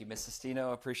Mrs.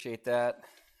 Stino. Appreciate that.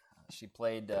 She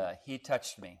played He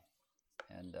Touched Me.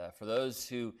 And for those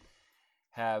who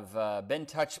have been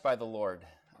touched by the Lord,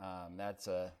 that's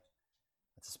a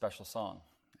special song.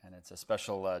 And it's a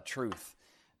special truth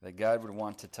that God would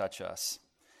want to touch us.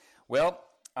 Well,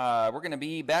 we're going to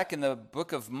be back in the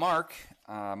book of Mark.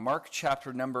 Mark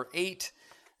chapter number 8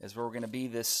 is where we're going to be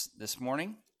this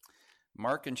morning.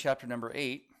 Mark in chapter number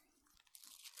 8.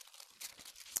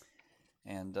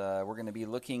 And we're going to be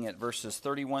looking at verses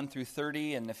 31 through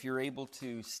 30. And if you're able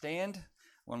to stand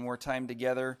one more time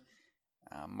together,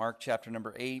 Mark chapter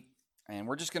number 8. And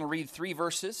we're just going to read 3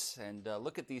 verses and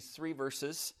look at these 3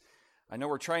 verses. I know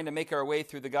we're trying to make our way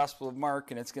through the Gospel of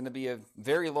Mark, and it's going to be a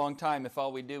very long time if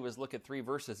all we do is look at 3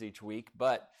 verses each week.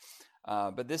 But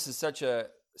this is such a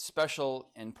special,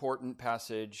 important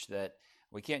passage that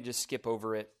we can't just skip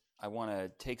over it. I want to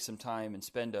take some time and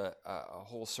spend a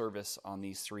whole service on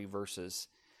these 3 verses.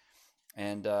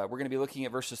 And we're going to be looking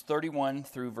at verses 31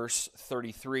 through verse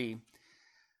 33.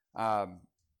 The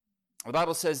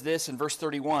Bible says this in verse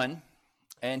 31,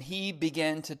 "And he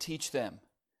began to teach them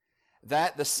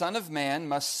that the Son of Man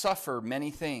must suffer many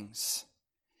things,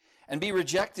 and be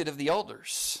rejected of the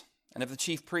elders, and of the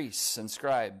chief priests and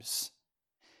scribes,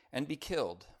 and be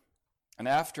killed, and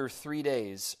after 3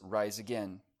 days rise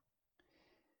again.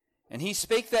 And he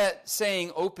spake that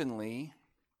saying openly,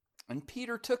 and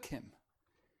Peter took him,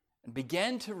 and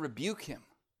began to rebuke him.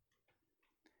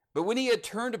 But when he had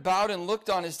turned about and looked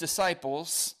on his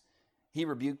disciples, he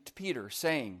rebuked Peter,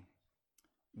 saying,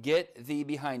 Get thee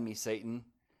behind me, Satan,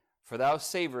 for thou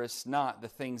savorest not the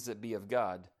things that be of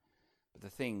God, but the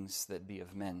things that be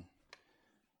of men."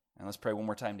 And let's pray one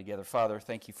more time together. Father,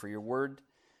 thank you for your word.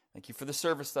 Thank you for the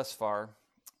service thus far.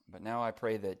 But now I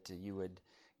pray that you would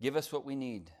give us what we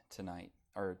need tonight,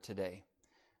 or today.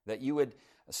 That you would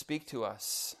speak to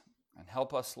us and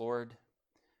help us, Lord,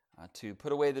 to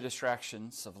put away the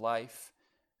distractions of life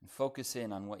and focus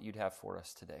in on what you'd have for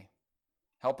us today.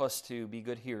 Help us to be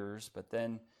good hearers, but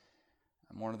then,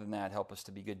 more than that, help us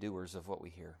to be good doers of what we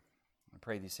hear. I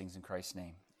pray these things in Christ's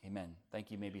name. Amen.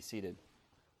 Thank you. You may be seated.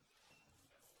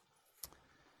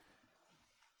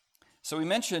 So we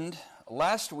mentioned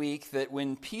last week that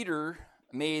when Peter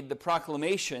made the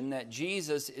proclamation that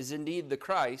Jesus is indeed the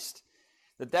Christ,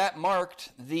 that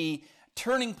marked the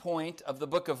turning point of the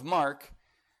book of Mark,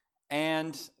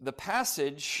 and the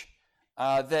passage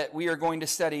that we are going to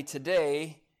study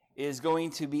today is going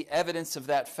to be evidence of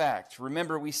that fact.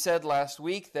 Remember, we said last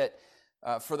week that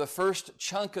for the first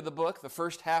chunk of the book, the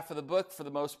first half of the book for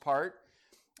the most part,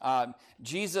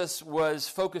 Jesus was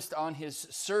focused on his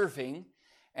serving.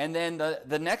 And then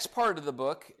the next part of the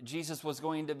book, Jesus was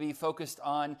going to be focused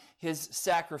on his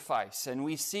sacrifice. And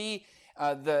we see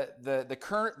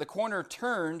the corner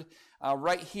turned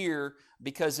right here,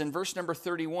 because in verse number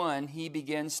 31, he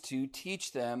begins to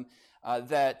teach them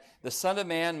that the Son of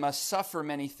Man must suffer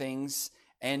many things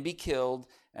and be killed,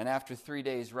 and after 3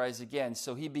 days rise again.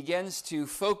 So he begins to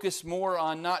focus more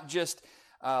on not just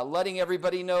letting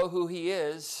everybody know who he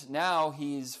is. Now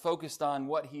he's focused on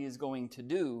what he is going to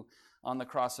do on the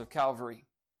cross of Calvary.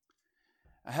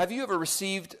 Have you ever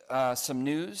received some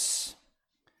news,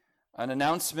 an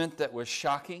announcement that was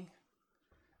shocking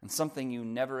and something you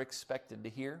never expected to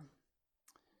hear?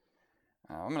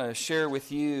 I'm going to share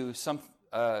with you some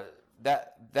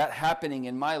that happening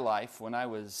in my life when I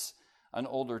was an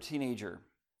older teenager.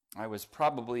 I was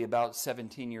probably about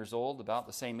 17 years old, about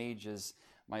the same age as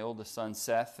my oldest son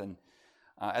Seth, and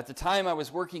at the time I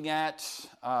was working at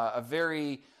a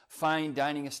very fine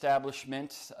dining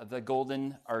establishment, the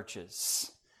Golden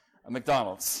Arches,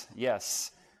 McDonald's.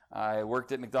 Yes, I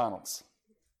worked at McDonald's.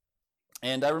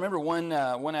 And I remember one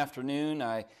afternoon,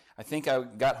 I think I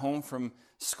got home from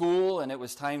school, and it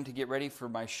was time to get ready for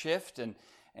my shift,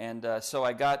 and so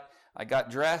I got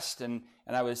dressed, and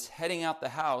I was heading out the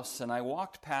house, and I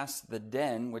walked past the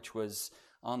den, which was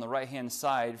on the right-hand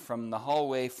side from the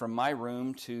hallway from my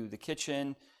room to the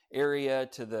kitchen area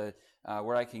to the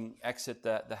where I can exit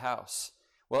the house.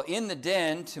 Well, in the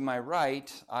den to my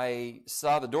right, I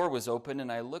saw the door was open,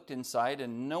 and I looked inside,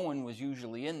 and no one was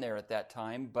usually in there at that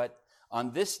time. But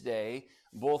on this day,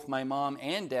 both my mom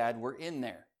and dad were in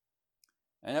there.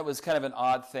 And it was kind of an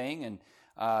odd thing, and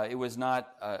it was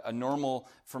not a normal,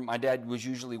 my dad was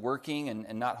usually working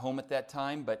and not home at that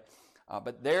time. But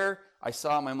there I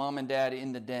saw my mom and dad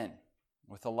in the den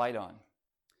with the light on.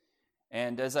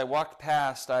 And as I walked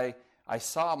past, I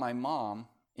saw my mom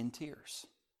in tears.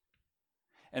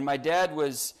 And my dad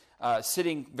was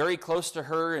sitting very close to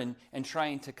her and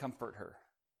trying to comfort her.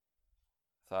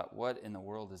 I thought, what in the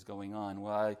world is going on?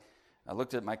 Well, I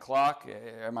looked at my clock,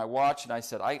 or my watch, and I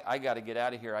said, I got to get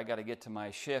out of here. I got to get to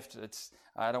my shift.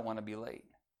 I don't want to be late.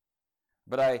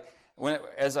 But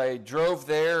as I drove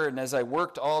there and as I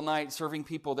worked all night serving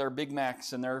people their Big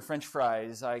Macs and their French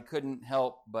fries, I couldn't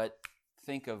help but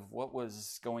think of what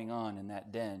was going on in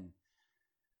that den.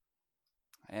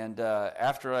 And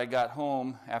after I got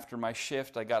home, after my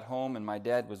shift, I got home and my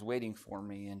dad was waiting for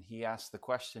me, and he asked the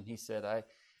question. He said,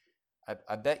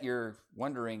 I bet you're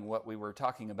wondering what we were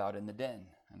talking about in the den.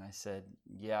 And I said,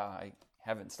 yeah, I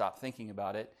haven't stopped thinking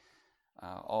about it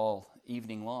all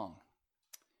evening long.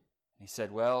 He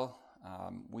said, well,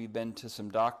 we've been to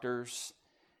some doctors,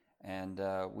 and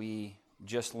we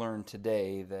just learned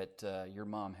today that your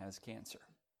mom has cancer.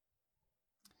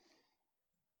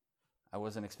 I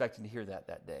wasn't expecting to hear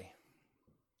that day.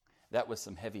 That was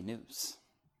some heavy news.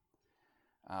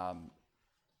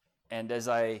 And as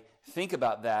I think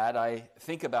about that, I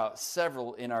think about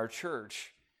several in our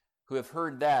church who have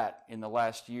heard that in the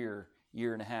last year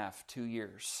and a half, 2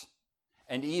 years,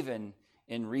 and even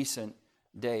in recent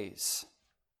days.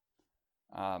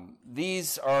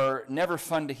 These are never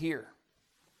fun to hear.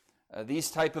 These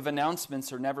type of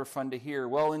announcements are never fun to hear.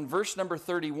 Well, in verse number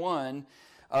 31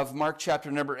 of Mark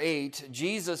chapter number 8,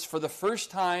 Jesus for the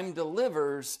first time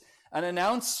delivers an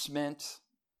announcement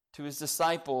to his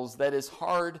disciples that is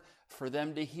hard for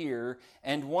them to hear,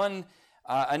 and one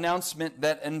announcement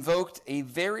that invoked a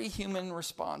very human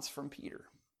response from Peter.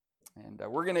 And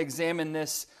we're going to examine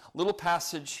this little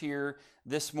passage here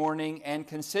this morning and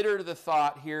consider the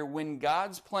thought here when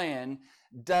God's plan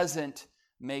doesn't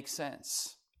make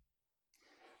sense.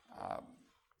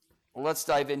 Let's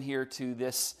dive in here to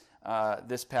this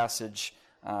passage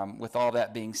with all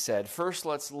that being said. First,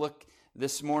 let's look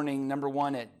this morning, number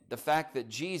one, at the fact that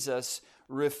Jesus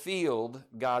revealed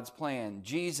God's plan.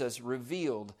 Jesus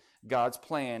revealed God's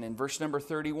plan. In verse number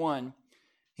 31,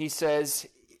 it says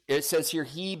here,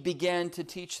 he began to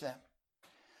teach them.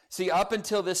 See, up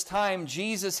until this time,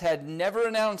 Jesus had never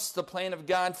announced the plan of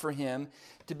God for him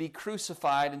to be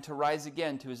crucified and to rise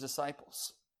again to his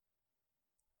disciples.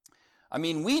 I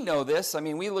mean, we know this. I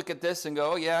mean, we look at this and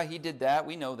go, oh, yeah, he did that.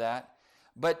 We know that.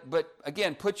 But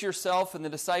again, put yourself in the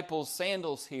disciples'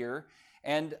 sandals here.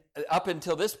 And up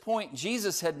until this point,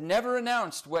 Jesus had never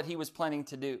announced what he was planning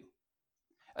to do.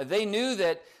 They knew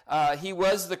that he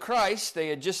was the Christ. They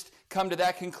had just come to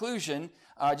that conclusion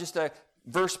just a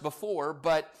verse before.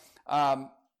 But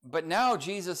now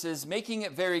Jesus is making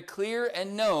it very clear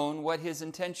and known what his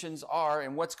intentions are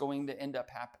and what's going to end up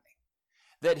happening.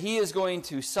 That he is going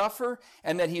to suffer,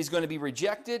 and that he's going to be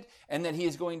rejected, and that he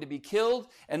is going to be killed,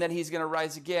 and that he's going to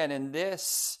rise again. And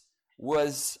this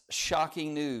was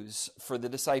shocking news for the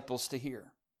disciples to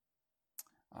hear.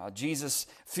 Jesus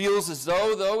feels as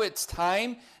though it's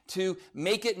time to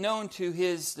make it known to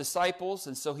his disciples,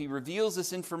 and so he reveals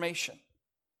this information.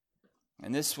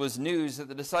 And this was news that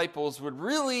the disciples would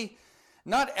really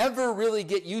not ever really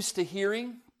get used to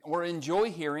hearing or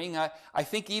enjoy hearing. I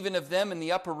think even of them in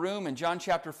the upper room in John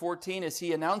chapter 14 as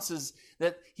he announces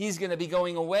that he's going to be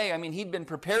going away. I mean, he'd been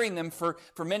preparing them for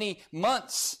many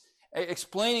months,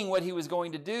 explaining what he was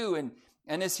going to do.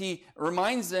 And as he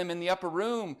reminds them in the upper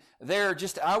room there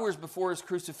just hours before his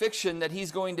crucifixion that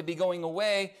he's going to be going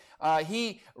away,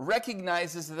 he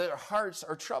recognizes that their hearts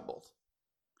are troubled.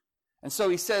 And so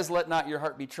he says, let not your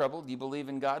heart be troubled. You believe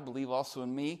in God, believe also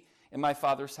in me. In my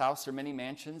Father's house are many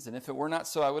mansions, and if it were not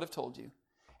so, I would have told you.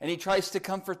 And he tries to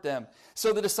comfort them.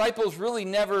 So the disciples really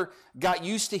never got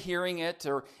used to hearing it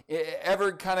or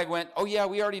ever kind of went, oh yeah,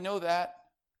 we already know that.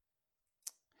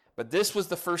 But this was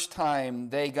the first time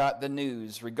they got the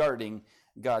news regarding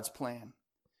God's plan.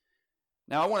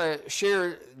 Now I want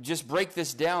to just break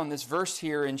this down, this verse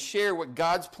here, and share what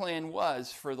God's plan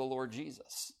was for the Lord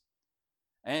Jesus.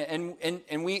 And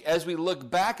we, as we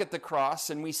look back at the cross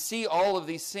and we see all of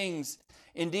these things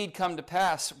indeed come to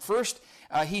pass. First,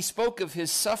 he spoke of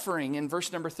his suffering in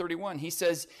verse number 31. It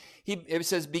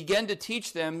says, begin to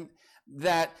teach them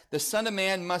that the Son of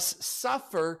Man must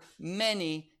suffer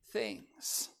many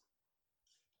things.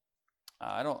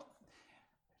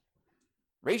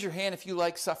 Raise your hand if you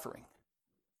like suffering.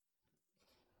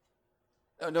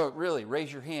 No, really,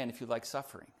 raise your hand if you like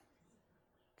suffering.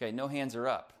 Okay, no hands are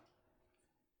up.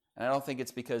 And I don't think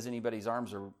it's because everybody's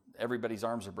arms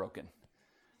are broken.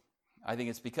 I think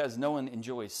it's because no one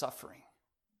enjoys suffering.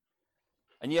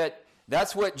 And yet,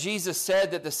 that's what Jesus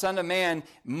said that the Son of Man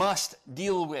must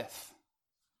deal with.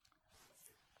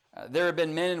 There have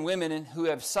been men and women who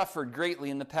have suffered greatly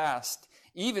in the past.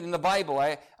 Even in the Bible,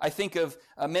 I think of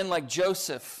men like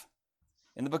Joseph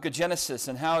in the book of Genesis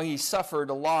and how he suffered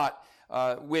a lot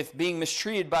with being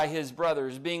mistreated by his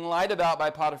brothers, being lied about by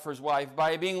Potiphar's wife,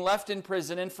 by being left in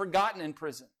prison and forgotten in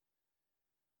prison.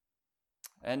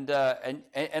 And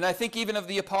I think even of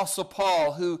the Apostle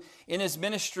Paul, who in his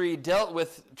ministry dealt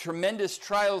with tremendous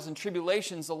trials and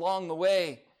tribulations along the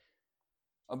way.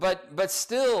 But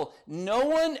still, no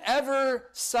one ever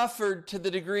suffered to the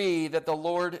degree that the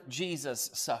Lord Jesus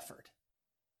suffered.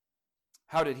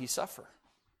 How did he suffer?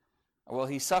 Well,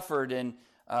 he suffered in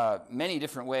many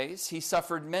different ways. He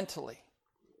suffered mentally.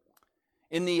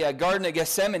 In the Garden of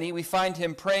Gethsemane, we find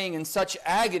him praying in such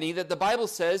agony that the Bible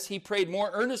says he prayed more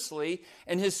earnestly,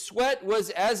 and his sweat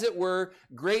was, as it were,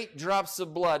 great drops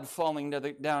of blood falling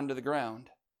down to the ground.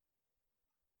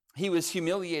 He was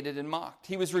humiliated and mocked.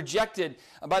 He was rejected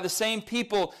by the same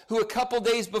people who a couple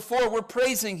days before were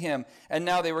praising him, and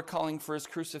now they were calling for his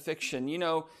crucifixion. You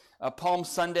know, Palm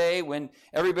Sunday, when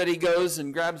everybody goes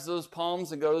and grabs those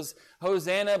palms and goes,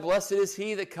 "Hosanna, blessed is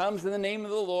he that comes in the name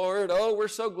of the Lord. Oh, we're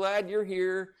so glad you're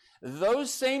here."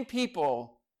 Those same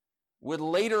people would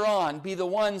later on be the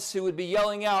ones who would be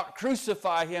yelling out,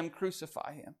 "Crucify him,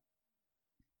 crucify him."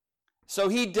 So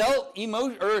he dealt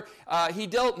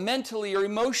mentally or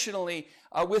emotionally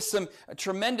with some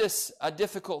tremendous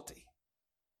difficulty.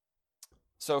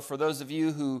 So for those of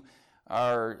you who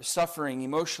are suffering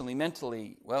emotionally,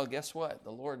 mentally, well, guess what?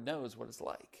 The Lord knows what it's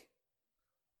like.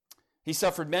 He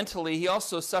suffered mentally. He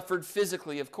also suffered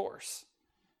physically, of course.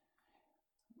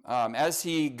 As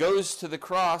he goes to the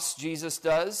cross, Jesus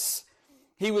does,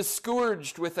 he was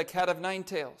scourged with a cat of nine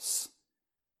tails.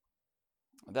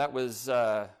 That was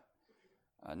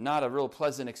not a real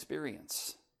pleasant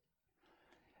experience.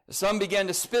 Some began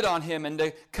to spit on him and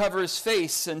to cover his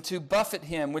face and to buffet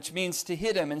him, which means to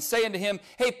hit him, and say unto him,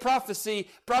 "Hey, prophesy,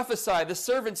 the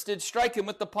servants did strike him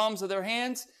with the palms of their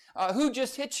hands. Who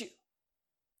just hit you?"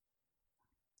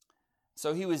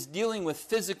 So he was dealing with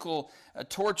physical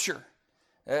torture.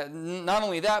 Not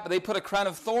only that, but they put a crown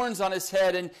of thorns on his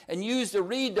head and used a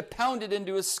reed to pound it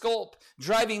into his scalp,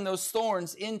 driving those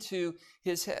thorns into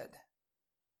his head.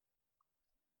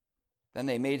 Then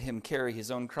they made him carry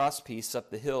his own crosspiece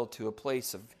up the hill to a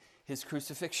place of his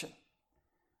crucifixion.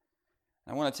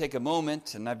 I want to take a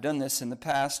moment, and I've done this in the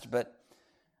past, but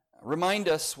remind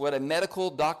us what a medical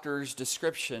doctor's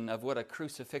description of what a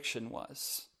crucifixion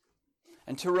was.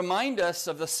 And to remind us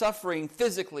of the suffering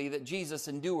physically that Jesus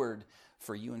endured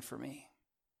for you and for me.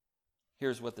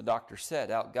 Here's what the doctor said.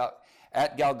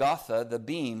 At Golgotha, the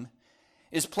beam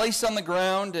is placed on the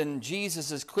ground, and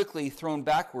Jesus is quickly thrown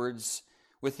backwards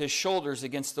with his shoulders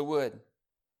against the wood.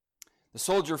 The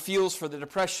soldier feels for the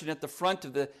depression at the front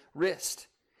of the wrist,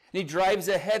 and he drives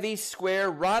a heavy,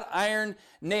 square, wrought iron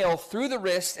nail through the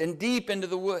wrist and deep into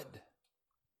the wood.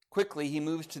 Quickly, he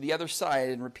moves to the other side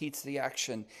and repeats the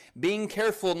action, being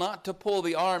careful not to pull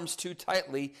the arms too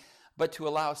tightly, but to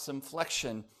allow some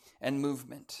flexion and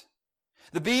movement.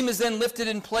 The beam is then lifted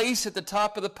in place at the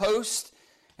top of the post,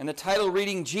 and the title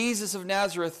reading, "Jesus of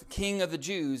Nazareth, King of the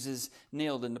Jews," is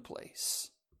nailed into place.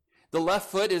 The left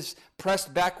foot is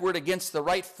pressed backward against the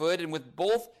right foot, and with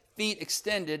both feet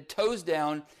extended, toes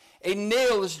down, a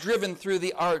nail is driven through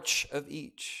the arch of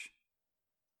each.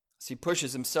 As he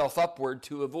pushes himself upward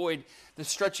to avoid the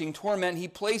stretching torment, he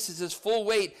places his full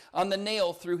weight on the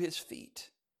nail through his feet.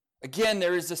 Again,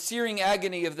 there is the searing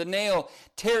agony of the nail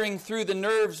tearing through the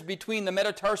nerves between the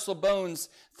metatarsal bones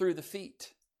through the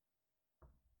feet.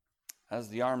 As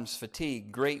the arms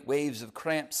fatigue, great waves of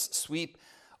cramps sweep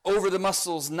over the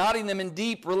muscles, knotting them in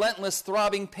deep, relentless,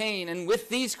 throbbing pain. And with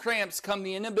these cramps come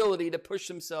the inability to push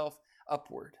himself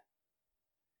upward.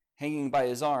 Hanging by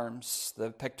his arms,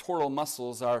 the pectoral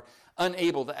muscles are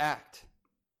unable to act.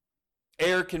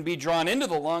 Air can be drawn into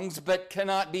the lungs, but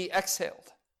cannot be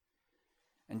exhaled.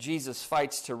 And Jesus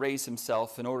fights to raise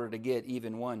himself in order to get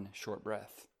even one short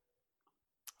breath.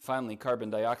 Finally, carbon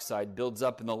dioxide builds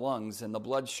up in the lungs and the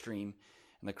bloodstream,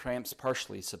 and the cramps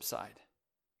partially subside.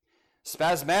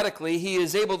 Spasmodically, he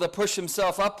is able to push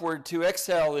himself upward to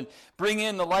exhale and bring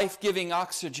in the life-giving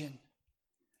oxygen.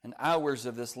 And hours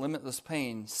of this limitless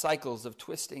pain, cycles of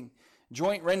twisting,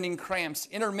 joint-rending cramps,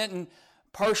 intermittent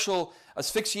partial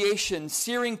asphyxiation,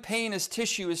 searing pain as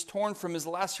tissue is torn from his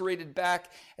lacerated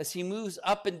back as he moves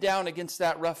up and down against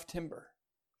that rough timber.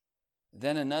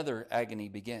 Then another agony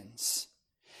begins.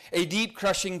 A deep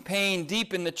crushing pain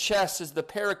deep in the chest as the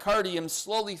pericardium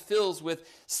slowly fills with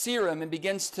serum and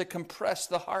begins to compress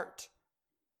the heart.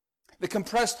 The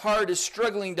compressed heart is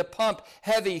struggling to pump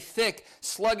heavy, thick,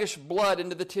 sluggish blood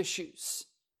into the tissues.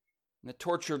 And the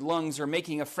tortured lungs are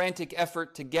making a frantic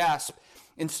effort to gasp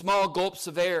in small gulps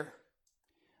of air.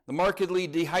 The markedly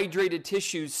dehydrated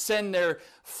tissues send their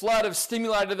flood of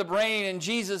stimuli to the brain, and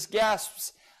Jesus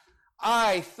gasps,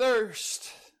 I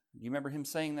thirst. You remember him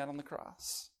saying that on the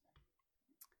cross?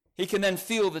 He can then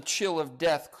feel the chill of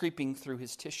death creeping through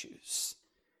his tissues.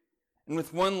 And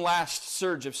with one last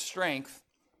surge of strength,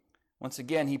 once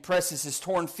again, he presses his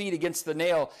torn feet against the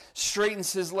nail,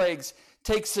 straightens his legs,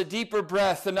 takes a deeper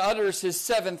breath, and utters his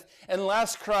seventh and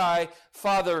last cry,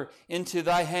 Father, into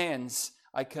thy hands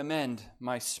I commend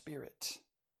my spirit.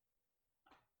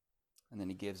 And then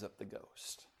he gives up the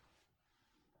ghost.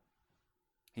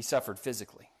 He suffered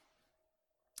physically.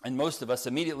 And most of us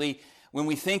immediately, when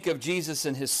we think of Jesus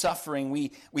and his suffering, we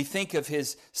think of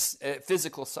his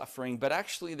physical suffering. But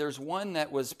actually, there's one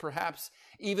that was perhaps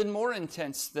even more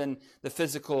intense than the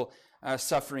physical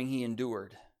suffering he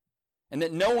endured. And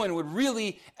that no one would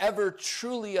really ever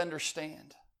truly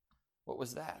understand. What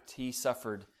was that? He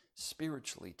suffered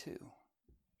spiritually too.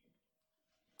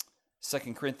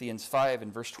 2 Corinthians 5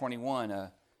 and verse 21,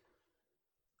 a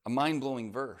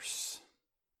mind-blowing verse.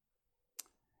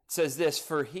 It says this,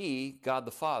 for he, God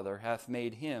the Father, hath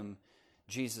made him,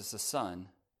 Jesus the Son,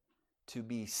 to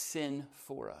be sin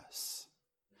for us,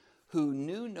 who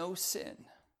knew no sin.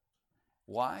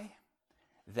 Why?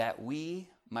 That we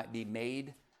might be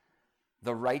made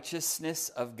the righteousness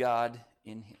of God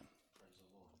in him.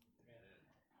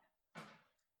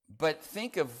 But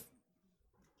think of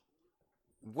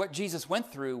what Jesus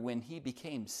went through when he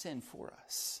became sin for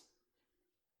us.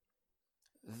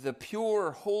 The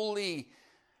pure, holy,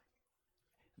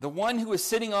 the one who was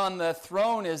sitting on the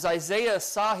throne, as Isaiah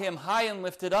saw him high and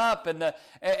lifted up, and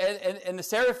the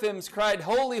seraphims cried,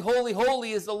 holy, holy,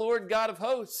 holy is the Lord God of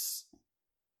hosts.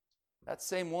 That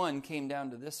same one came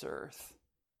down to this earth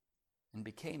and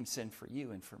became sin for you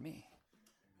and for me.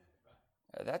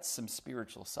 That's some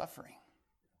spiritual suffering.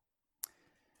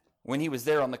 When he was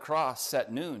there on the cross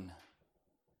at noon,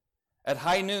 at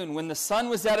high noon, when the sun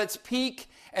was at its peak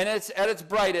and at its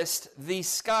brightest, the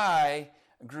sky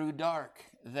grew dark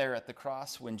there at the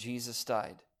cross when Jesus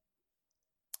died.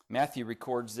 Matthew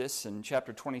records this in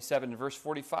chapter 27, verse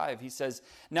 45. He says,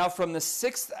 now from the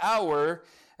 6th hour,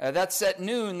 that's at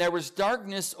noon, there was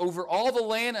darkness over all the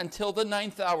land until the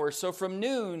 9th hour. So from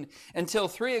noon until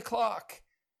 3 o'clock,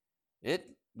 it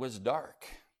was dark.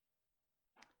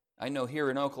 I know here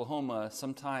in Oklahoma,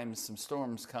 sometimes some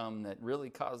storms come that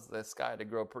really cause the sky to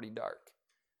grow pretty dark.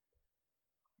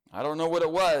 I don't know what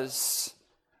it was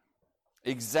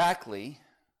exactly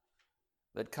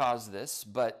that caused this,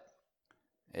 but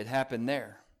it happened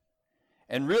there.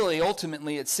 And really,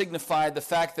 ultimately, it signified the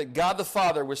fact that God the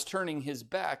Father was turning his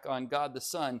back on God the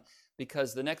Son,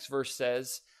 because the next verse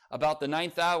says, about the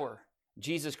 9th hour,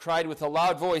 Jesus cried with a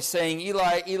loud voice, saying,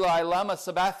 Eli, Eli, lama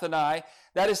sabachthani.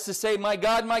 That is to say, my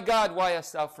God, why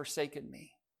hast thou forsaken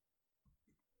me?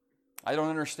 I don't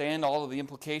understand all of the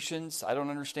implications. I don't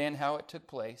understand how it took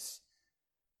place.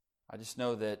 I just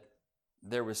know that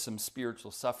there was some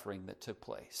spiritual suffering that took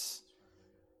place.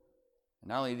 And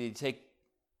not only did he take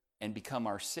and become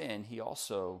our sin, he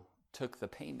also took the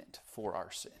payment for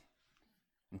our sin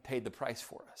and paid the price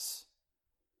for us.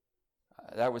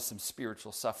 That was some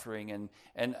spiritual suffering,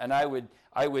 and I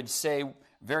would say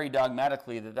very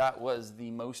dogmatically that was the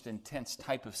most intense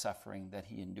type of suffering that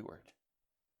he endured.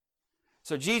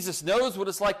 So Jesus knows what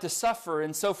it's like to suffer,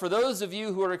 and so for those of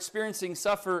you who are experiencing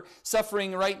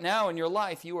suffering right now in your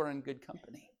life, you are in good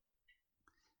company.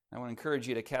 I want to encourage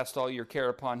you to cast all your care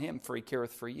upon him, for he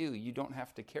careth for you. You don't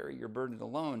have to carry your burden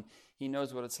alone. He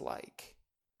knows what it's like.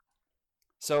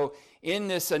 So in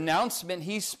this announcement,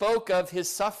 he spoke of his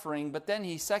suffering, but then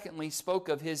he secondly spoke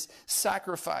of his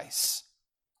sacrifice.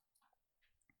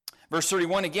 Verse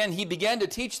 31, again, he began to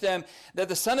teach them that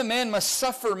the Son of Man must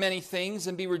suffer many things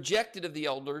and be rejected of the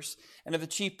elders and of the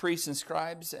chief priests and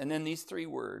scribes. And then these three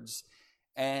words,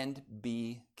 and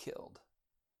be killed.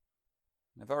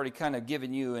 I've already kind of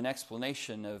given you an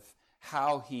explanation of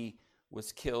how he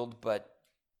was killed, but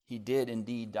he did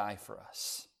indeed die for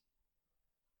us.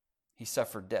 He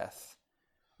suffered death.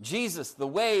 Jesus, the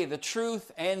way, the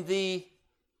truth, and the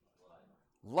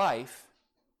life,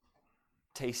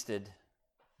 tasted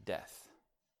death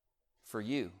for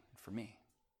you and for me,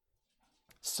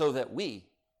 so that we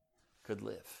could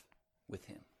live with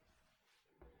him.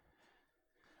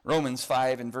 Romans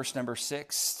 5 and verse number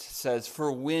 6 says,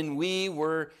 for when we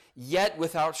were yet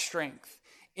without strength,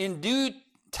 in due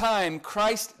time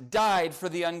Christ died for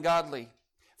the ungodly.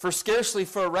 For scarcely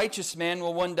for a righteous man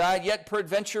will one die, yet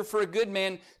peradventure for a good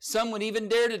man some would even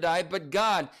dare to die. But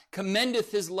God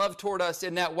commendeth his love toward us,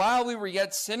 in that while we were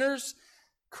yet sinners,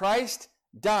 Christ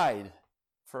died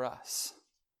for us.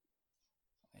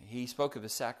 He spoke of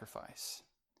his sacrifice.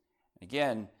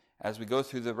 Again, as we go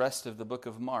through the rest of the book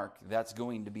of Mark, that's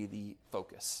going to be the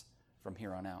focus from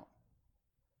here on out.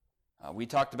 We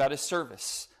talked about his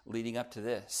service leading up to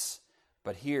this.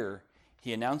 But here,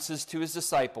 he announces to his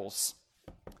disciples,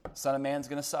 the Son of Man's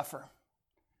going to suffer.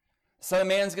 The Son of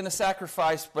Man's going to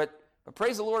sacrifice, but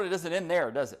praise the Lord, it doesn't end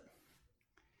there, does it?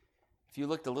 If you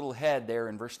looked a little ahead there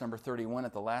in verse number 31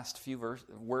 at the last few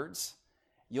words,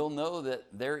 you'll know that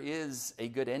there is a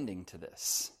good ending to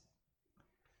this.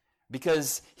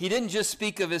 Because he didn't just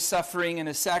speak of his suffering and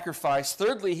his sacrifice.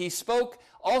 Thirdly, he spoke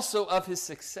also of his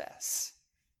success.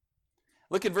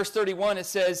 Look at verse 31. It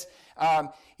says,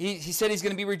 he said he's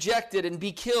going to be rejected and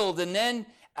be killed, and then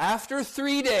after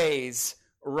 3 days,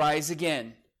 rise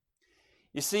again.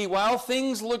 You see, while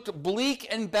things looked bleak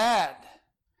and bad,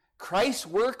 Christ's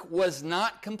work was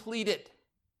not completed.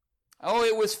 Oh,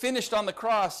 it was finished on the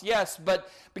cross, yes, but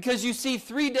because you see,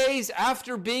 3 days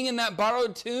after being in that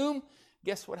borrowed tomb,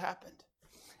 guess what happened?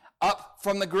 Up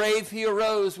from the grave he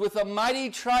arose with a mighty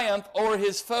triumph over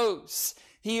his foes.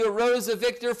 He arose a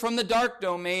victor from the dark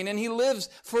domain, and he lives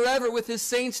forever with his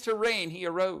saints to reign. He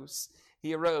arose.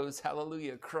 He arose.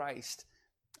 Hallelujah. Christ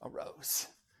arose.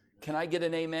 Can I get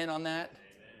an amen on that? Amen.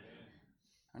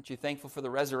 Aren't you thankful for the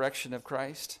resurrection of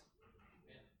Christ?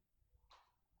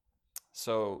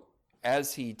 So,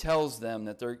 as he tells them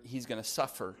that he's going to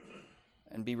suffer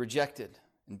and be rejected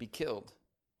and be killed,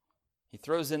 he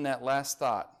throws in that last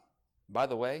thought. By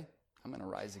the way, I'm going to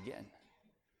rise again.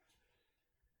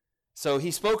 So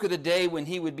he spoke of the day when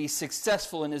he would be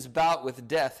successful in his bout with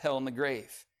death, hell, and the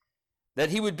grave. That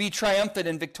he would be triumphant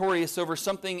and victorious over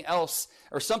something else,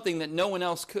 or something that no one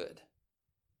else could.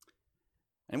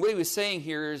 And what he was saying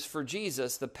here is, for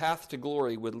Jesus, the path to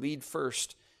glory would lead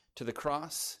first to the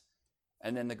cross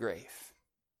and then the grave.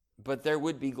 But there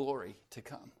would be glory to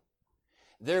come.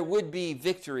 There would be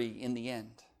victory in the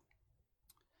end.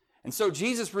 And so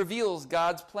Jesus reveals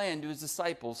God's plan to his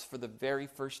disciples for the very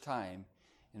first time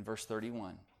in verse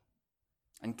 31.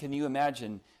 And can you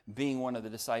imagine being one of the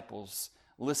disciples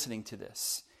listening to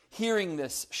this, hearing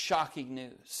this shocking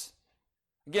news?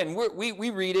 Again, we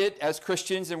read it as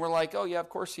Christians and we're like, oh yeah, of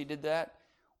course he did that.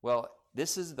 Well,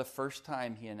 this is the first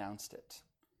time he announced it.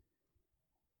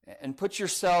 And put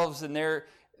yourselves in their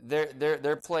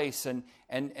place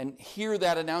and hear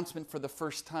that announcement for the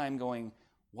first time going,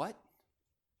 what?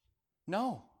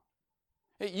 No.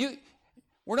 We're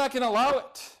not going to allow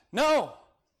it. No.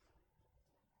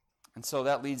 And so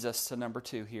that leads us to number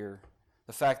 2 here,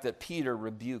 the fact that Peter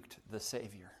rebuked the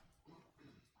Savior.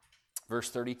 Verse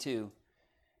 32,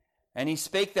 and he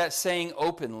spake that saying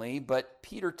openly, but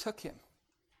Peter took him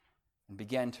and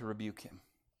began to rebuke him.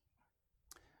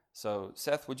 So,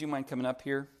 Seth, would you mind coming up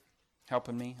here,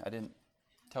 helping me? I didn't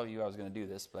tell you I was going to do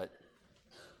this, but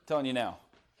I'm telling you now.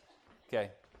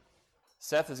 Okay.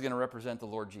 Seth is going to represent the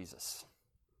Lord Jesus.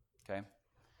 Okay?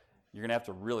 You're going to have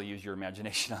to really use your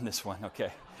imagination on this one,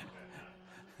 okay?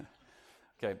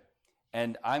 Okay.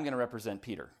 And I'm going to represent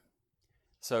Peter.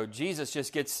 So Jesus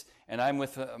just gets, and I'm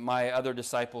with my other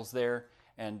disciples there,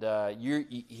 and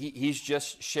he's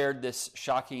just shared this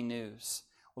shocking news.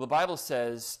 Well, the Bible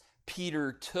says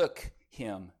Peter took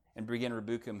him and began to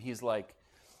rebuke him. He's like,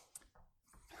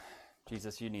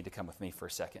 Jesus, you need to come with me for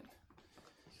a second.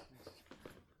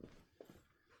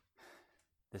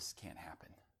 This can't happen.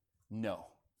 No,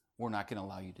 we're not going to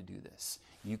allow you to do this.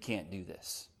 You can't do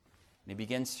this. And he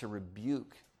begins to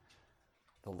rebuke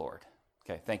the Lord.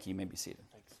 Okay, thank you. You may be seated.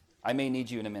 Thanks. I may need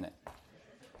you in a minute.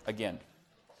 Again.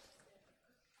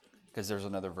 Because there's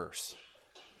another verse.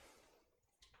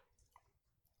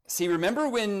 See, remember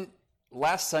when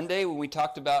last Sunday when we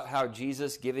talked about how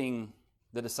Jesus giving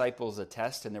the disciples a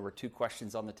test and there were 2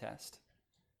 questions on the test?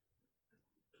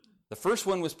 The first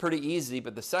one was pretty easy,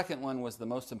 but the second one was the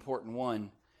most important one.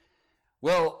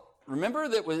 Well, remember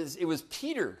that it was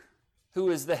Peter who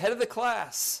was the head of the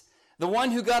class, the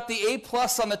one who got the A+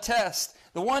 on the test,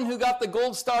 the one who got the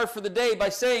gold star for the day by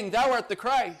saying, "Thou art the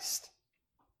Christ."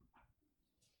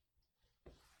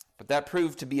 But that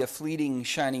proved to be a fleeting,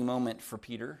 shining moment for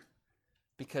Peter,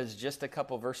 because just a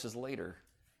couple verses later,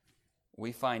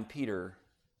 we find Peter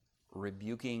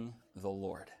rebuking the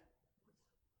Lord.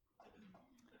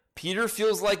 Peter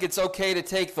feels like it's okay to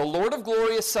take the Lord of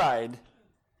glory aside,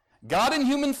 God in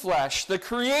human flesh, the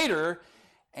Creator,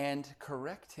 and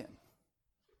correct him.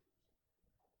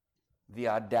 The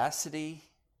audacity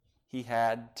he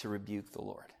had to rebuke the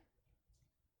Lord.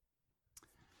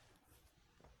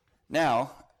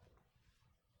 Now,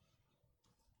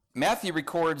 Matthew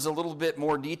records a little bit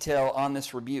more detail on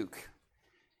this rebuke.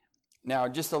 Now,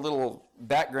 just a little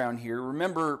background here.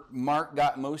 Remember, Mark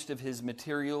got most of his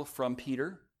material from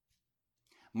Peter.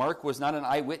 Mark was not an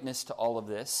eyewitness to all of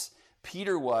this.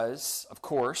 Peter was, of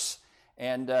course,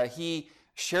 and he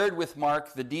shared with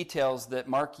Mark the details that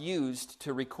Mark used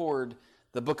to record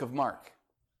the book of Mark.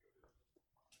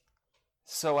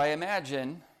 So I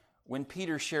imagine when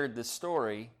Peter shared this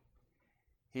story,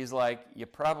 he's like, you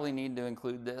probably need to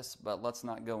include this, but let's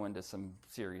not go into some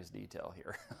serious detail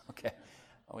here. Okay?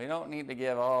 We don't need to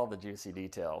give all the juicy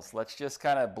details. Let's just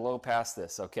kind of blow past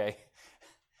this, okay?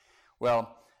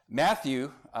 Well,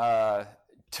 Matthew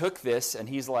took this and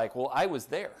he's like, well, I was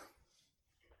there.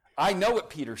 I know what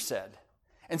Peter said.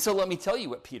 And so let me tell you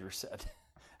what Peter said.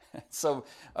 So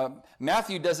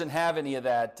Matthew doesn't have any of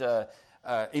that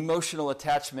emotional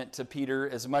attachment to Peter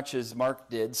as much as Mark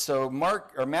did. So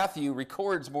Matthew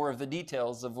records more of the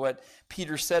details of what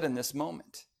Peter said in this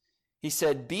moment. He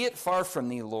said, "Be it far from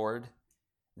thee, Lord,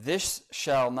 this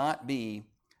shall not be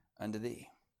unto thee."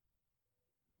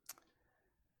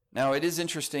 Now it is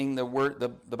interesting,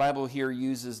 the Bible here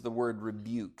uses the word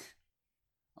rebuke.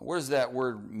 What does that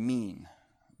word mean?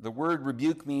 The word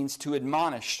rebuke means to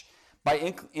admonish,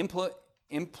 by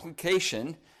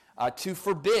implication, to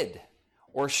forbid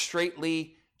or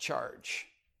straitly charge.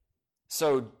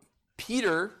 So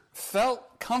Peter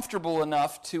felt comfortable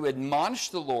enough to admonish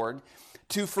the Lord,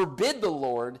 to forbid the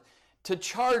Lord, to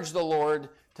charge the Lord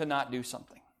to not do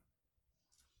something.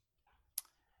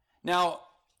 Now,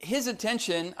 his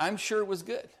intention, I'm sure, was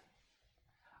good.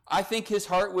 I think his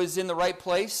heart was in the right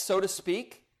place, so to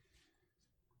speak.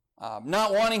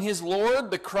 Not wanting his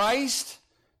Lord, the Christ,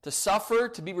 to suffer,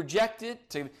 to be rejected,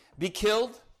 to be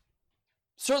killed.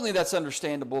 Certainly that's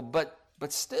understandable, but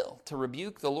still, to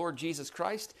rebuke the Lord Jesus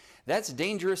Christ, that's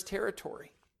dangerous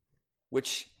territory,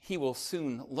 which he will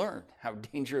soon learn how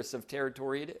dangerous of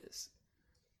territory it is.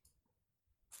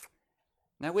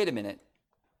 Now, wait a minute.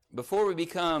 Before we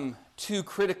become too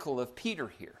critical of Peter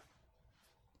here,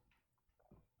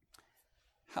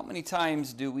 how many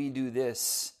times do we do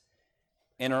this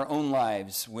in our own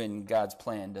lives when God's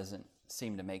plan doesn't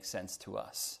seem to make sense to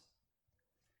us?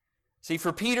 See,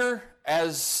 for Peter,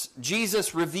 as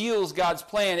Jesus reveals God's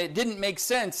plan, it didn't make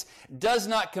sense, does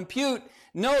not compute.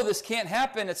 No, this can't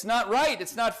happen. It's not right.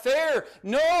 It's not fair.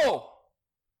 No.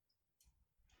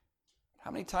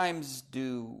 How many times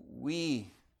do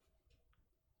we,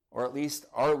 or at least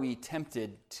are we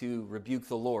tempted to rebuke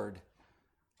the Lord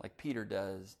like Peter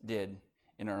did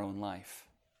in our own life?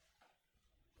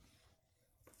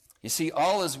 You see,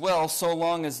 all is well so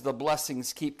long as the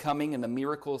blessings keep coming and the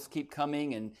miracles keep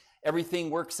coming and everything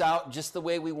works out just the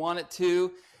way we want it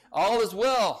to. All is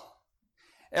well.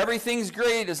 Everything's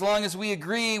great as long as we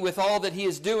agree with all that he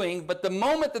is doing. But the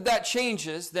moment that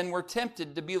changes, then we're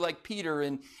tempted to be like Peter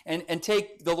and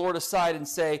take the Lord aside and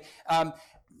say,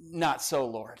 not so,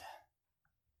 Lord.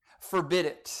 Forbid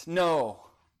it. No.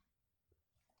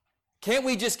 Can't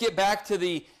we just get back to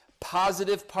the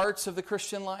positive parts of the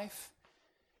Christian life?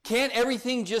 Can't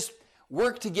everything just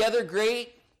work together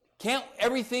great? Can't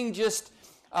everything just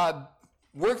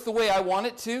work the way I want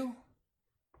it to?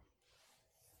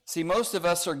 See, most of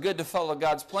us are good to follow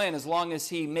God's plan as long as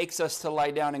he makes us to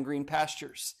lie down in green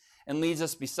pastures and leads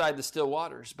us beside the still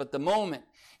waters. But the moment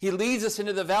he leads us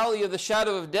into the valley of the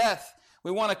shadow of death,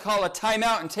 we want to call a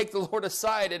timeout and take the Lord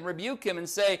aside and rebuke him and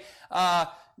say,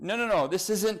 no, this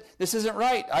isn't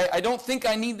right. I don't think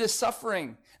I need this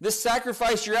suffering. This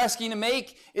sacrifice you're asking to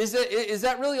make, is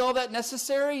that really all that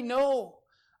necessary? No.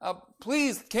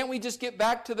 Please, can't we just get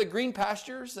back to the green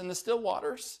pastures and the still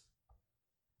waters?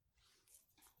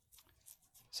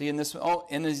 See, in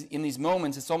these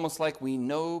moments, it's almost like we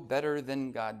know better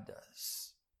than God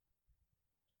does.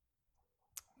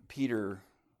 Peter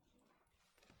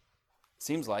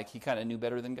seems like he kind of knew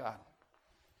better than God.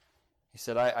 He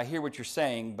said, I hear what you're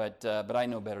saying, but I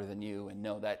know better than you, and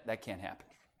no, that can't happen.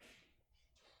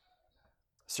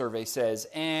 Survey says,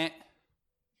 The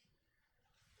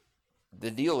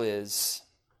deal is,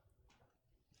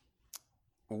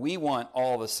 we want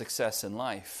all the success in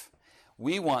life.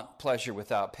 We want pleasure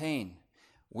without pain.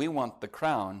 We want the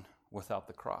crown without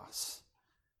the cross.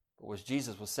 But what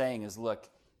Jesus was saying is, look,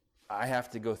 I have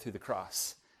to go through the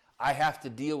cross. I have to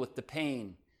deal with the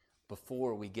pain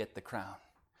before we get the crown,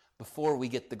 before we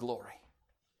get the glory.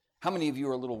 How many of you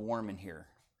are a little warm in here?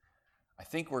 I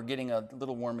think we're getting a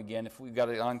little warm again. If we've got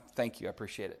it on, thank you, I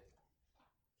appreciate it.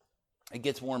 It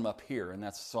gets warm up here, and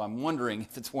so I'm wondering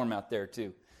if it's warm out there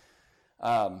too.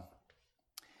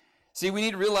 See, we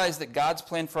need to realize that God's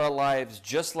plan for our lives,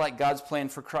 just like God's plan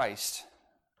for Christ,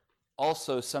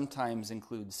 also sometimes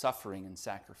includes suffering and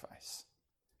sacrifice.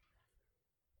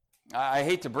 I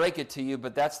hate to break it to you,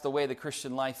 but that's the way the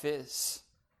Christian life is.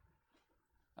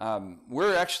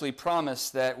 We're actually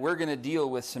promised that we're going to deal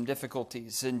with some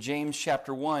difficulties. In James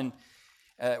chapter 1,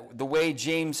 the way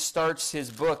James starts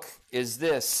his book is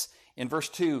this. In verse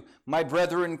 2, my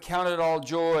brethren, count it all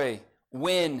joy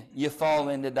when you fall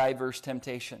into diverse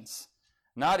temptations.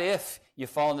 Not if you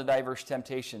fall into diverse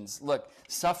temptations. Look,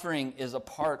 suffering is a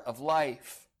part of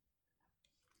life.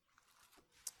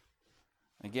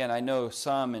 Again, I know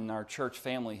some in our church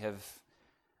family have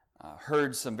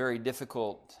heard some very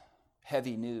difficult,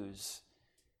 heavy news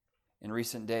in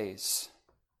recent days.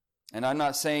 And I'm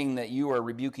not saying that you are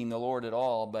rebuking the Lord at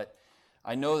all, but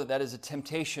I know that that is a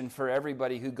temptation for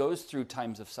everybody who goes through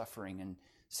times of suffering and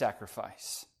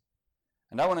sacrifice.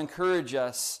 And I want to encourage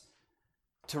us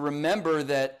to remember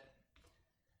that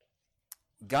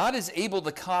God is able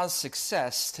to cause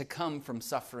success to come from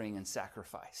suffering and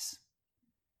sacrifice.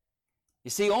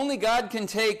 You see, only God can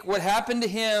take what happened to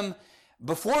him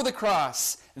before the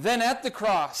cross, then at the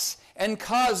cross, and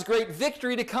cause great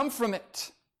victory to come from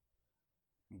it.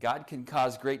 God can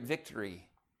cause great victory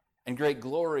and great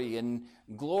glory and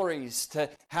glories to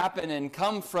happen and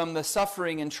come from the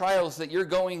suffering and trials that you're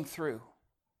going through.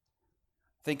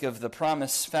 Think of the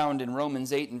promise found in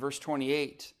Romans 8 and verse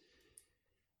 28.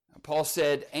 Paul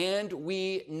said, and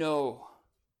we know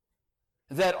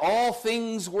that all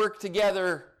things work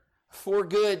together for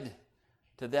good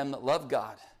to them that love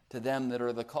God, to them that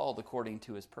are the called according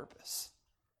to his purpose.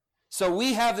 So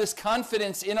we have this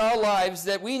confidence in our lives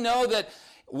that we know that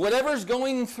whatever I'm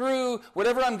going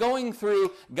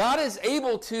through, God is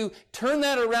able to turn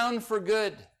that around for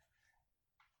good.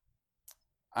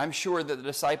 I'm sure that the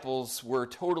disciples were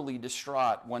totally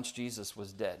distraught once Jesus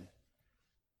was dead.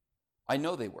 I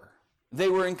know they were. They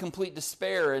were in complete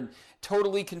despair and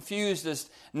totally confused as,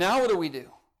 now what do we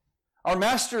do? Our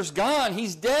master's gone.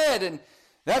 He's dead, and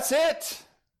that's it.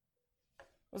 It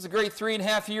was a great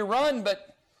 3.5-year run,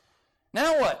 but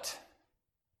now what?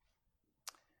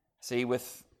 See,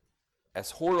 with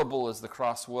as horrible as the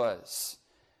cross was,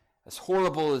 as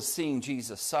horrible as seeing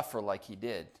Jesus suffer like he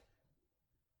did,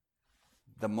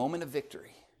 the moment of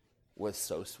victory was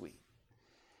so sweet.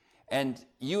 And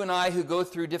you and I who go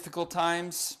through difficult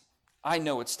times, I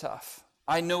know it's tough.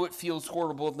 I know it feels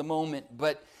horrible at the moment,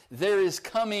 but there is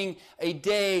coming a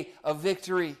day of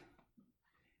victory.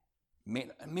 May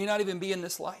not even be in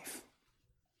this life.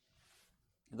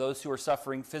 Those who are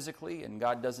suffering physically and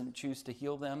God doesn't choose to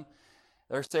heal them,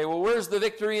 they'll say, well, where's the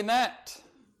victory in that?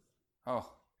 Oh,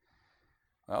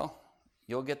 well,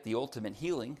 you'll get the ultimate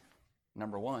healing,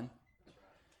 number one.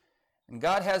 And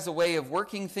God has a way of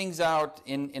working things out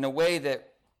in a way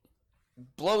that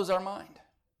blows our mind.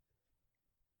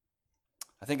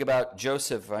 I think about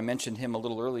Joseph. I mentioned him a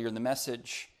little earlier in the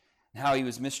message, and how he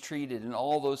was mistreated and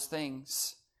all those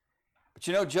things. But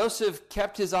you know, Joseph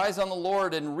kept his eyes on the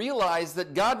Lord and realized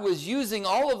that God was using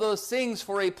all of those things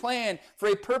for a plan, for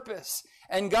a purpose.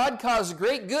 And God caused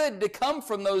great good to come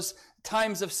from those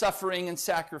times of suffering and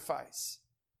sacrifice.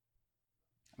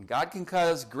 And God can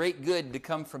cause great good to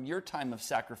come from your time of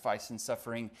sacrifice and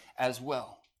suffering as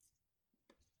well.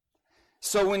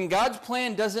 So when God's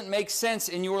plan doesn't make sense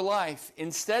in your life,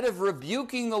 instead of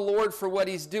rebuking the Lord for what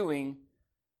he's doing,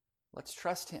 let's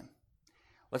trust him.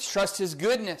 Let's trust his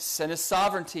goodness and his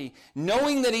sovereignty,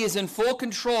 knowing that he is in full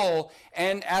control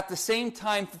and at the same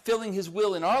time fulfilling his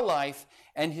will in our life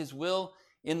and his will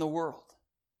in the world.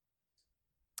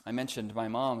 I mentioned my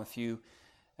mom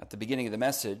at the beginning of the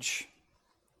message.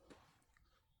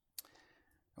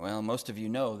 Well, most of you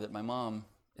know that my mom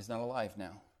is not alive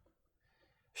now.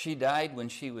 She died when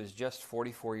she was just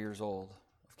 44 years old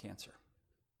of cancer.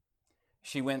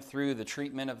 She went through the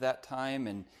treatment of that time,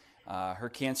 and her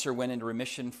cancer went into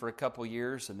remission for a couple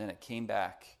years, and then it came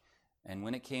back. And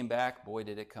when it came back, boy,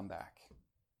 did it come back.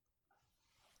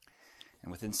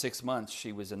 And within 6 months,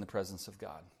 she was in the presence of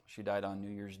God. She died on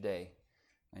New Year's Day,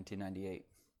 1998.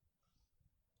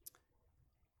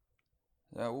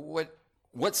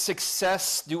 What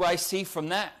success do I see from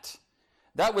that?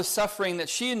 That was suffering that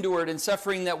she endured and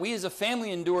suffering that we as a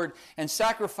family endured and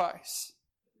sacrifice.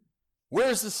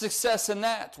 Where's the success in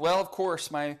that? Well, of course,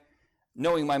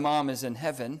 knowing my mom is in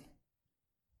heaven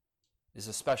is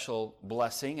a special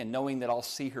blessing, and knowing that I'll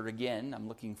see her again, I'm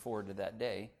looking forward to that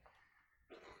day.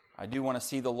 I do want to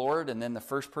see the Lord, and then the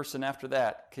first person after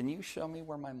that, can you show me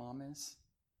where my mom is?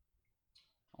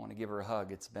 I want to give her a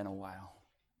hug. It's been a while.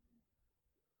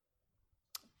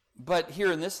 But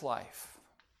here in this life,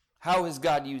 how has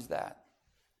God used that?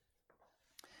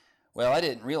 Well, I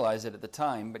didn't realize it at the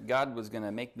time, but God was going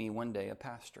to make me one day a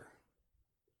pastor.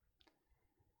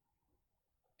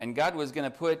 And God was going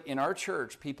to put in our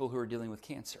church people who are dealing with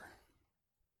cancer.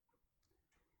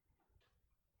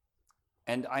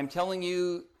 And I'm telling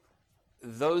you,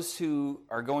 those who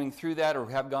are going through that or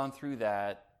have gone through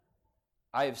that,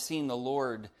 I have seen the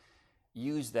Lord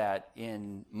use that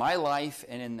in my life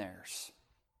and in theirs.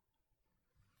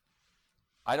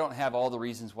 I don't have all the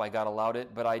reasons why God allowed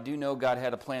it, but I do know God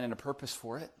had a plan and a purpose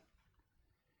for it.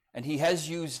 And he has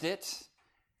used it.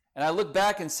 And I look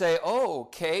back and say, oh,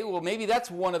 okay, well, maybe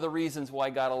that's one of the reasons why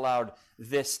God allowed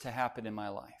this to happen in my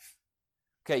life.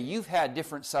 Okay, you've had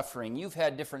different suffering. You've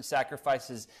had different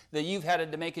sacrifices that you've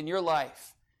had to make in your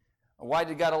life. Why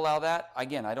did God allow that?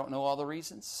 Again, I don't know all the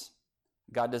reasons.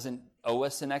 God doesn't owe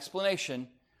us an explanation.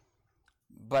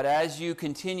 But as you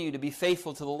continue to be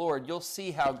faithful to the Lord, you'll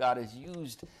see how God has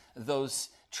used those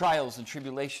trials and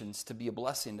tribulations to be a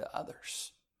blessing to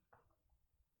others.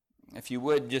 If you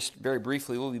would, just very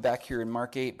briefly, we'll be back here in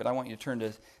Mark 8, but I want you to turn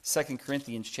to 2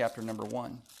 Corinthians chapter number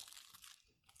 1.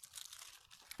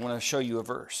 I want to show you a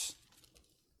verse.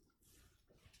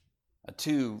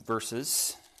 Two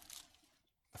verses.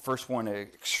 The first one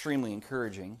extremely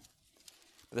encouraging.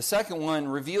 The second one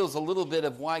reveals a little bit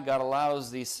of why God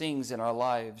allows these things in our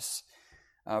lives.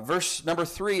 Verse number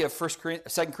 3 of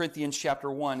 2 Corinthians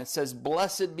chapter 1, it says,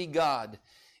 "Blessed be God,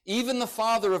 even the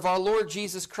Father of our Lord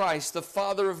Jesus Christ, the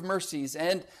Father of mercies."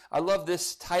 And I love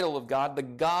this title of God, the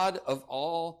God of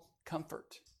all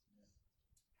comfort.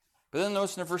 But then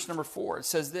notice in verse number 4, it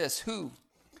says this, "Who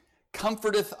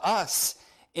comforteth us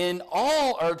in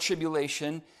all our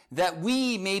tribulation, that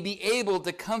we may be able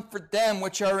to comfort them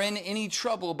which are in any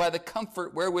trouble by the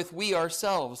comfort wherewith we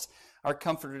ourselves are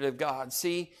comforted of God."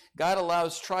 See, God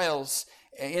allows trials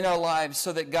in our lives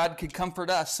so that God could comfort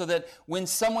us, so that when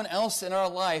someone else in our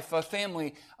life, a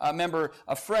family member,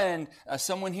 a friend,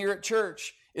 someone here at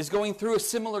church is going through a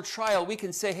similar trial, we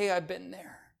can say, hey, I've been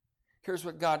there. Here's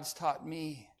what God's taught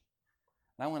me.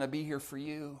 And I want to be here for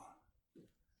you.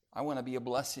 I want to be a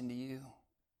blessing to you.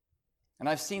 And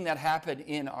I've seen that happen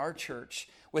in our church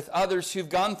with others who've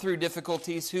gone through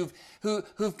difficulties, who've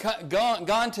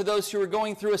gone to those who are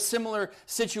going through a similar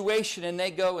situation, and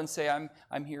they go and say,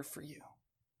 I'm here for you.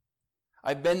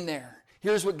 I've been there.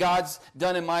 Here's what God's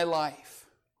done in my life.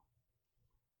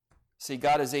 See,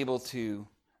 God is able to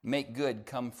make good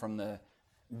come from the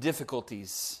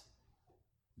difficulties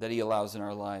that he allows in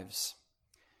our lives.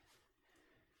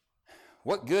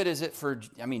 What good is it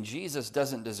Jesus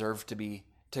doesn't deserve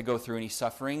to go through any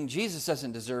suffering. Jesus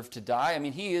doesn't deserve to die.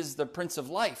 He is the Prince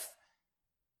of Life.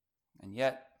 And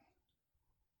yet,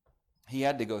 he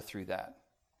had to go through that.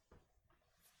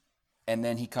 And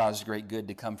then he caused great good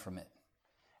to come from it.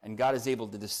 And God is able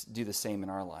to do the same in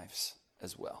our lives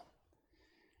as well.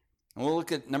 And we'll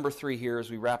look at number 3 here as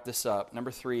we wrap this up.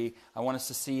 Number 3, I want us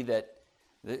to see that,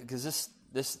 because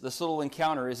this little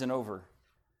encounter isn't over.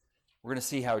 We're going to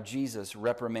see how Jesus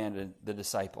reprimanded the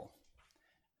disciple.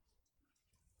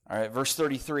 All right, verse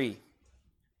 33.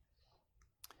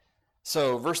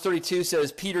 So, verse 32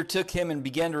 says, "Peter took him and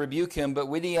began to rebuke him, but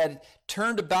when he had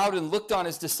turned about and looked on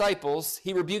his disciples,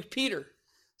 he rebuked Peter,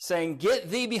 saying,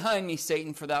 Get thee behind me,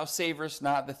 Satan, for thou savorest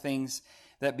not the things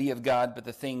that be of God, but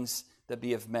the things that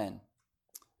be of men."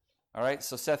 All right,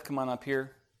 so Seth, come on up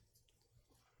here.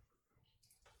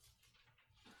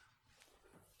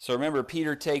 So remember,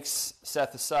 Peter takes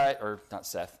Seth aside, or not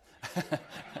Seth.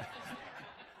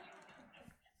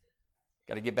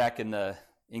 Got to get back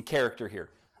in character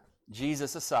here.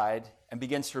 Jesus aside and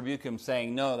begins to rebuke him,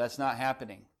 saying, "No, that's not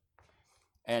happening."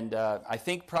 And I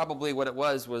think probably what it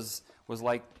was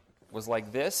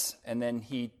like this, and then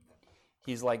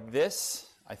he's like this,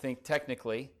 I think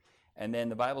technically, and then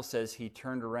the Bible says he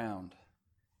turned around,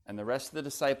 and the rest of the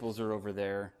disciples are over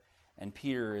there, and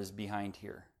Peter is behind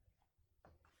here.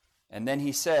 And then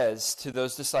he says to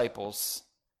those disciples,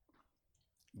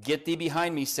 "Get thee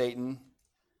behind me, Satan,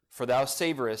 for thou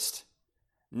savorest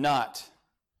not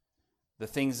the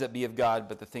things that be of God,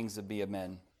 but the things that be of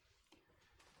men."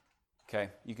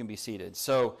 Okay, you can be seated.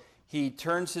 So he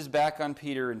turns his back on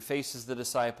Peter and faces the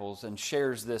disciples and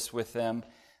shares this with them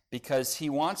because he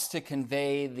wants to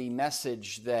convey the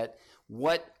message that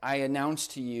what I announce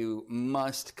to you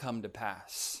must come to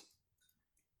pass.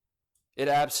 It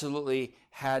absolutely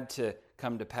had to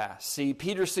come to pass. See,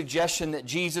 Peter's suggestion that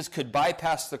Jesus could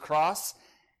bypass the cross,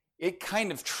 it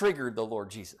kind of triggered the Lord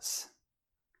Jesus.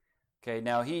 Okay,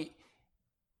 now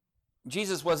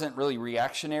Jesus wasn't really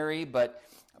reactionary, but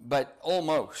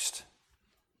almost.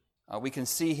 We can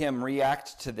see him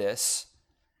react to this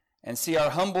and see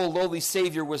our humble, lowly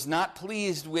Savior was not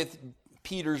pleased with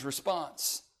Peter's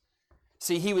response.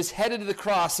 See, he was headed to the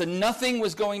cross and nothing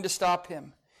was going to stop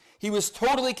him. He was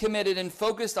totally committed and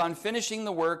focused on finishing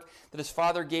the work that his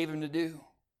Father gave him to do.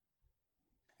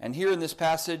 And here in this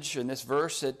passage, in this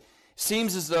verse, it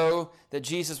seems as though that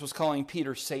Jesus was calling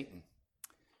Peter Satan.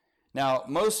 Now,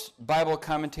 most Bible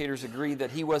commentators agree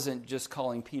that he wasn't just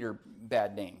calling Peter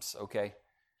bad names, okay?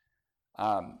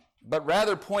 But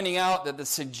rather pointing out that the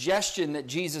suggestion that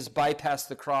Jesus bypassed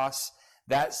the cross,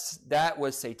 that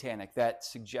was satanic, that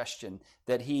suggestion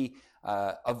that he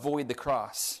avoid the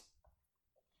cross.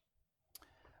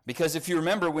 Because if you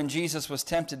remember, when Jesus was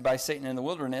tempted by Satan in the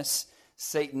wilderness,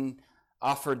 Satan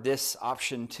offered this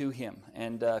option to him.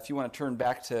 And if you want to turn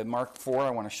back to Mark 4, I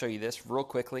want to show you this real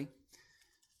quickly,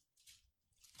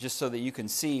 just so that you can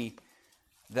see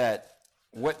that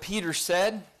what Peter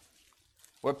said,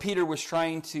 what Peter was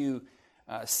trying to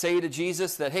say to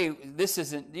Jesus, that, hey, this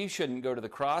isn't, you shouldn't go to the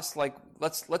cross, like,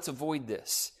 let's avoid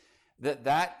this.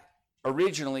 That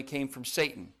originally came from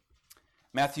Satan.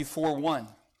 Matthew 4:1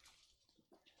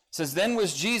 says, then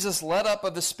was Jesus led up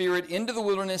of the Spirit into the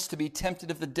wilderness to be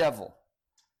tempted of the devil.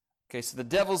 Okay, so the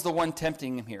devil's the one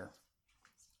tempting him here.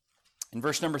 In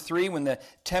verse number 3, when the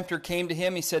tempter came to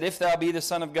him, he said, if thou be the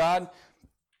Son of God,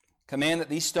 command that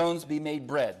these stones be made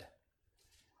bread.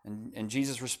 And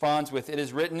Jesus responds with, it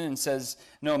is written, and says,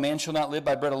 no, man shall not live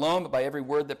by bread alone, but by every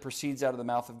word that proceeds out of the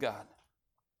mouth of God.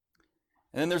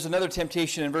 And then there's another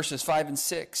temptation in verses 5 and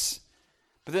 6.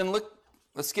 But then look,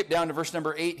 let's skip down to verse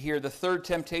number 8 here, the third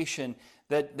temptation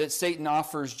that Satan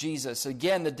offers Jesus.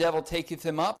 Again, the devil taketh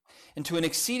him up into an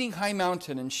exceeding high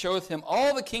mountain, and showeth him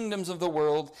all the kingdoms of the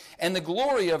world, and the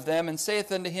glory of them, and saith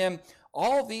unto him,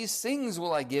 all these things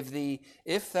will I give thee,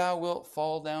 if thou wilt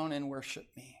fall down and worship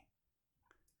me.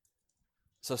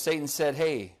 So Satan said,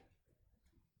 hey,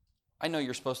 I know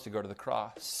you're supposed to go to the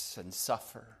cross and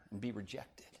suffer and be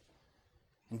rejected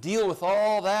and deal with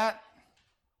all that.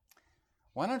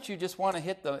 Why don't you just want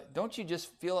to don't you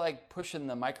just feel like pushing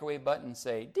the microwave button and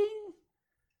say, ding,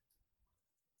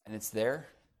 and it's there,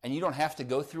 and you don't have to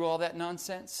go through all that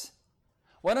nonsense?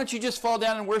 Why don't you just fall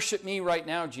down and worship me right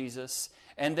now, Jesus,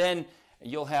 and then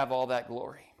you'll have all that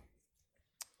glory?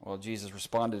 Well, Jesus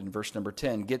responded in verse number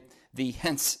 10, get thee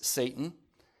hence, Satan,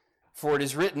 for it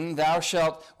is written, thou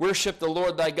shalt worship the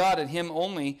Lord thy God, and him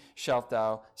only shalt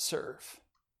thou serve.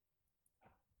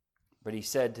 But he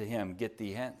said to him, get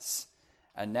thee hence.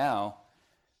 And now,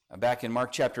 back in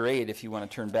Mark chapter 8, if you want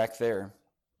to turn back there,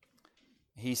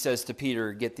 he says to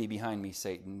Peter, get thee behind me,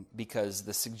 Satan, because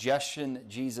the suggestion that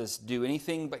Jesus do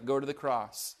anything but go to the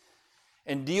cross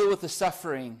and deal with the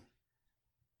suffering,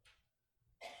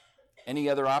 any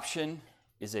other option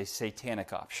is a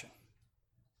satanic option.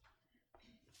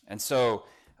 And so,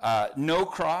 no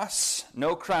cross,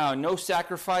 no crown, no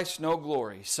sacrifice, no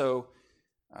glory. So,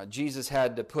 Jesus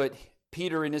had to put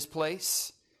Peter in his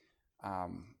place.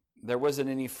 There wasn't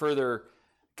any further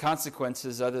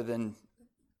consequences other than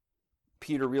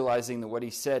Peter realizing that what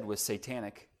he said was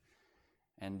satanic.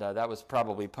 And that was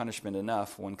probably punishment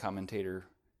enough, one commentator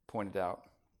pointed out.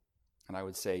 And I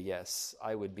would say, yes,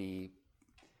 I would be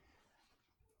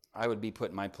put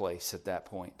in my place at that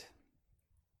point.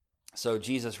 So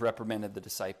Jesus reprimanded the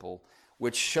disciple,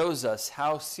 which shows us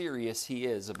how serious he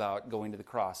is about going to the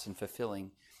cross and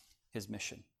fulfilling his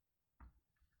mission.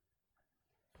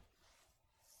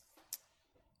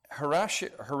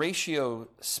 Horatio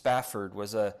Spafford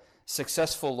was a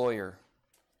successful lawyer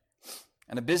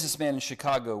and a businessman in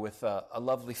Chicago with a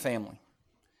lovely family,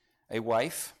 a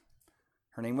wife,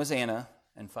 her name was Anna,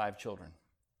 and 5 children.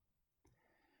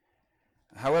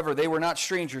 However, they were not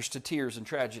strangers to tears and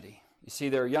tragedy. You see,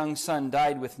 their young son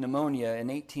died with pneumonia in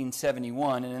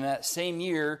 1871, and in that same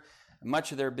year,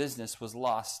 much of their business was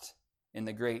lost in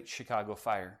the Great Chicago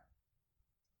Fire.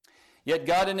 Yet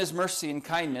God in his mercy and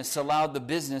kindness allowed the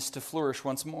business to flourish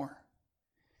once more.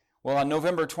 Well, on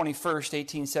November 21st,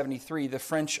 1873, the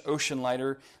French ocean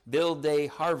liner Ville de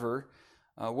Havre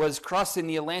was crossing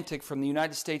the Atlantic from the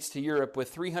United States to Europe with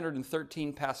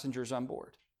 313 passengers on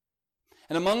board.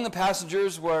 And among the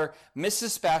passengers were Mrs.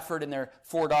 Spafford and their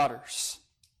 4 daughters,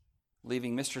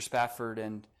 leaving Mr. Spafford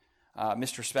and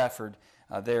Mr. Spafford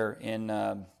there in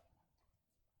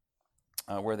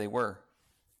where they were.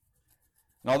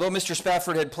 And although Mr.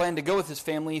 Spafford had planned to go with his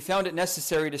family, he found it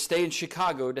necessary to stay in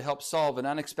Chicago to help solve an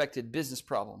unexpected business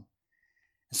problem.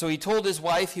 And so he told his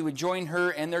wife he would join her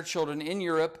and their children in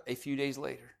Europe a few days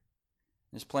later.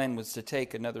 His plan was to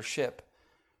take another ship.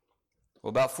 Well,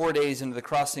 about 4 days into the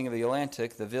crossing of the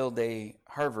Atlantic, the Ville de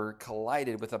Havre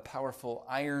collided with a powerful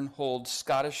iron-hulled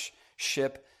Scottish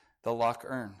ship, the Loch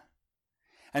Earn.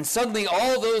 And suddenly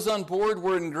all those on board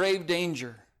were in grave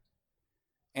danger.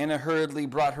 Anna hurriedly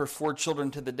brought her 4 children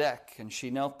to the deck, and she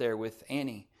knelt there with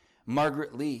Annie,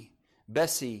 Margaret Lee,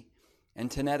 Bessie, and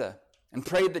Tanetta, and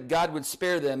prayed that God would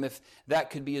spare them if that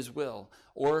could be his will,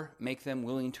 or make them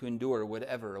willing to endure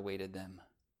whatever awaited them.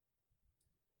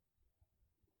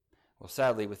 Well,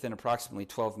 sadly, within approximately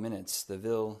 12 minutes, the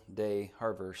Ville de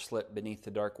Havre slipped beneath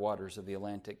the dark waters of the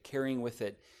Atlantic, carrying with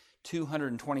it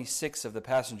 226 of the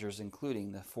passengers,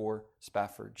 including the 4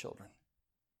 Spafford children.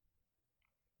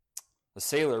 The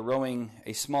sailor, rowing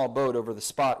a small boat over the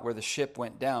spot where the ship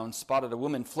went down, spotted a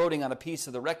woman floating on a piece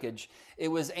of the wreckage. It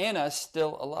was Anna,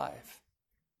 still alive.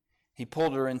 He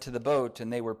pulled her into the boat,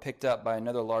 and they were picked up by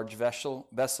another large vessel,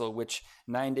 which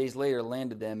 9 days later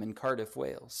landed them in Cardiff,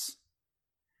 Wales.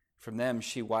 From them,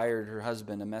 she wired her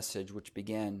husband a message which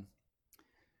began,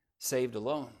 "Saved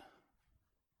alone.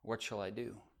 What shall I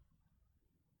do?"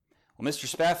 Well, Mr.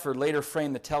 Spafford later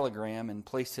framed the telegram and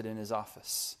placed it in his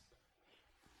office.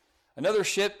 Another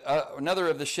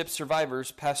of the ship's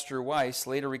survivors, Pastor Weiss,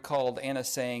 later recalled Anna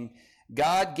saying,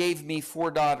 "God gave me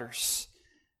 4 daughters,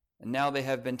 and now they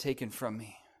have been taken from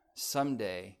me.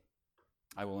 Someday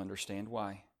I will understand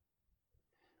why."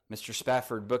 Mr.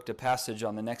 Spafford booked a passage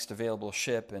on the next available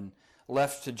ship and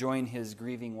left to join his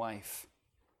grieving wife.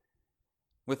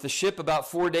 With the ship about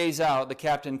 4 days out, the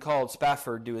captain called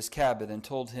Spafford to his cabin and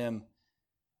told him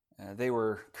they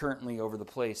were currently over the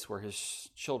place where his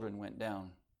children went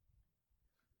down.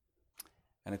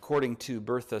 And according to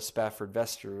Bertha Spafford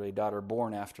Vester, a daughter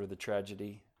born after the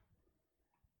tragedy,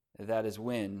 that is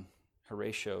when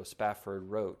Horatio Spafford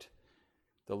wrote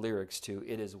the lyrics to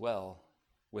 "It Is Well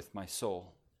With My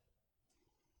Soul."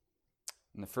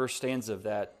 And the first stanza of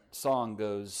that song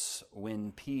goes,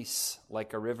 "When peace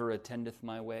like a river attendeth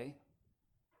my way,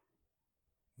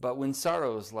 but when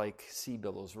sorrows like sea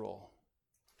billows roll,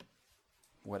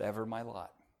 whatever my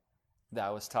lot,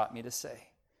 thou hast taught me to say,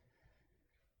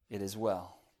 it is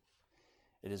well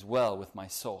with my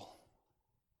soul."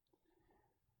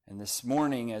 And this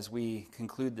morning, as we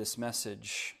conclude this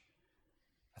message,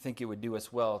 I think it would do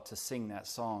us well to sing that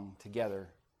song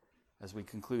together as we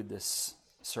conclude this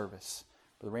service.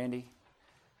 Brother Randy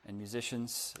and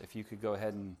musicians, if you could go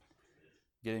ahead and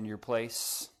get in your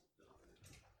place.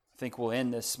 I think we'll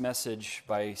end this message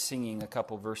by singing a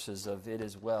couple verses of "It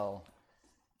Is Well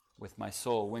With My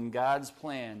Soul." When God's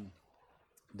plan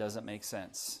doesn't make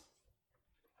sense,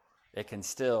 it can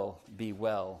still be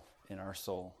well in our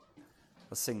soul.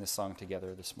 Let's sing this song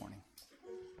together this morning.